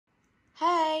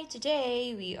Hi,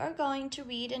 today we are going to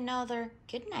read another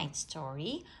Goodnight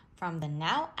story from the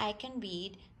Now I Can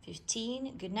Read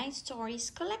 15 Goodnight Stories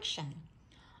collection.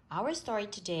 Our story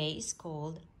today is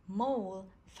called Mole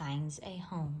Finds a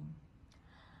Home.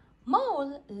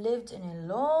 Mole lived in a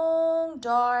long,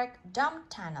 dark, damp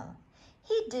tunnel.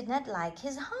 He did not like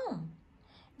his home.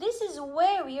 "This is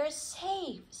where we are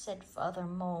safe," said Father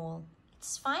Mole.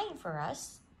 "It's fine for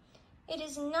us." "It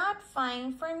is not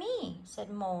fine for me," said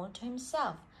Mole to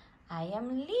himself. "I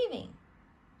am leaving."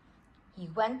 He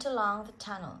went along the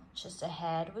tunnel. Just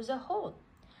ahead was a hole.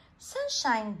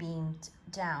 Sunshine beamed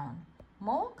down.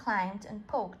 Mole climbed and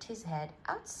poked his head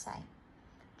outside.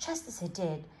 Just as he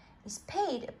did, a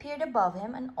spade appeared above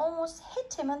him and almost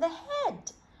hit him on the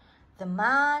head. The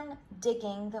man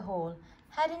digging the hole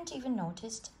hadn't even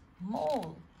noticed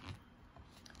Mole.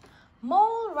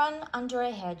 Mole ran under a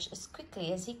hedge as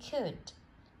quickly as he could.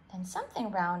 Then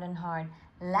something round and hard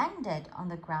landed on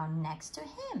the ground next to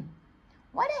him.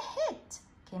 "What a hit!"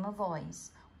 came a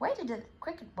voice. "Where did the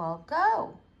cricket ball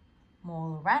go?"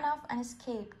 Mole ran off and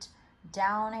escaped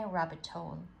down a rabbit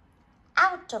hole.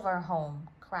 "Out of our home!"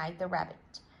 cried the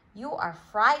rabbit. "You are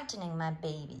frightening my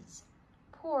babies."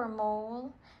 Poor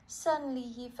Mole! Suddenly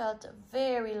he felt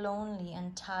very lonely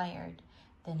and tired.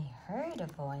 Then he heard a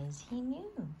voice he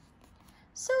knew.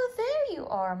 "So there you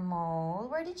are, Mole.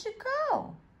 Where did you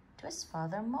go?" It was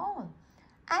Father Mole.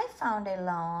 "I found a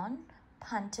lawn,"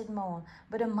 panted Mole,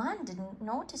 "but a man didn't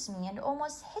notice me and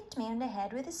almost hit me on the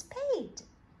head with a spade.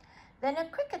 Then a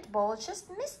cricket ball just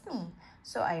missed me,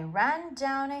 so I ran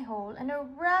down a hole and a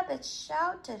rabbit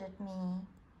shouted at me."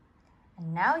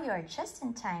 "And now you are just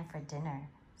in time for dinner,"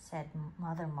 said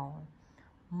Mother Mole.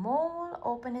 Mole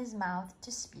opened his mouth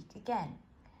to speak again.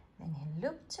 Then he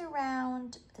looked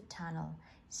around the tunnel,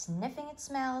 sniffing its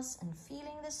smells and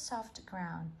feeling the soft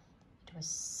ground. It was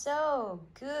so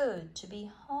good to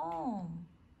be home.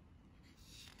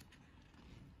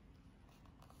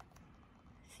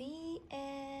 The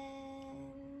end.